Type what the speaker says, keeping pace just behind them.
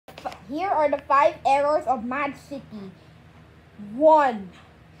Here are the 5 errors of Mad City. 1.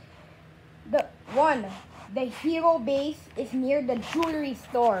 The hero base is near the jewelry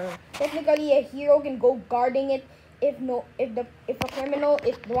store. Technically, a hero can go guarding it if a criminal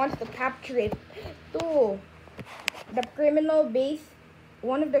wants to capture it. 2.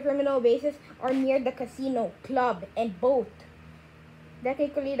 One of the criminal bases are near the casino, club, and boat.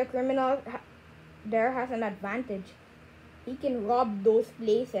 Technically, the criminal there has an advantage. He can rob those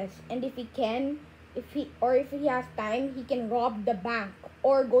places, and if he has time, he can rob the bank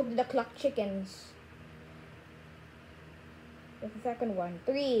or go to the Cluck Chickens. That's the second one.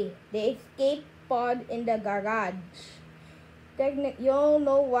 3. The escape pod in the garage. You'll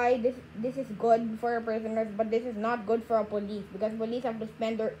know why this is good for prisoners, but this is not good for a police, because police have to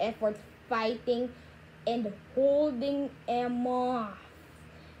spend their efforts fighting and holding them off.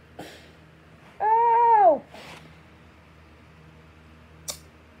 Oh!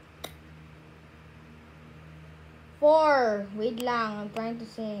 4. Wait lang, I'm trying to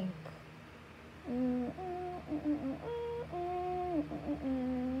think.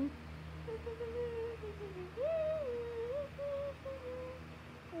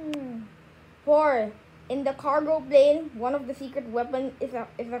 4. In the cargo plane, one of the secret weapons is a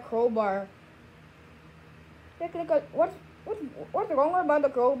crowbar. Technical. What's wrong about the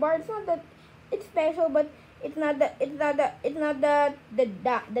crowbar? It's not that it's special, but it's not the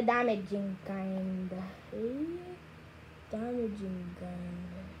damaging kind. Damaging kind.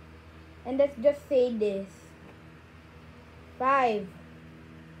 And let's just say this. 5.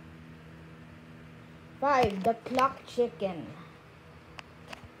 The Cluck Chicken.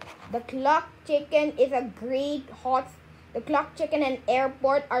 The Cluck Chicken is a great The Cluck Chicken and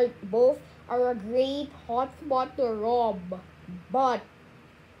airport are a great hotspot to rob, but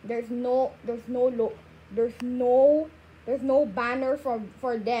there's no banner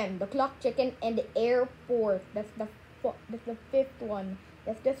for them. The Cluck Chicken and the airport. That's the 5th one.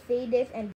 Let's just say this and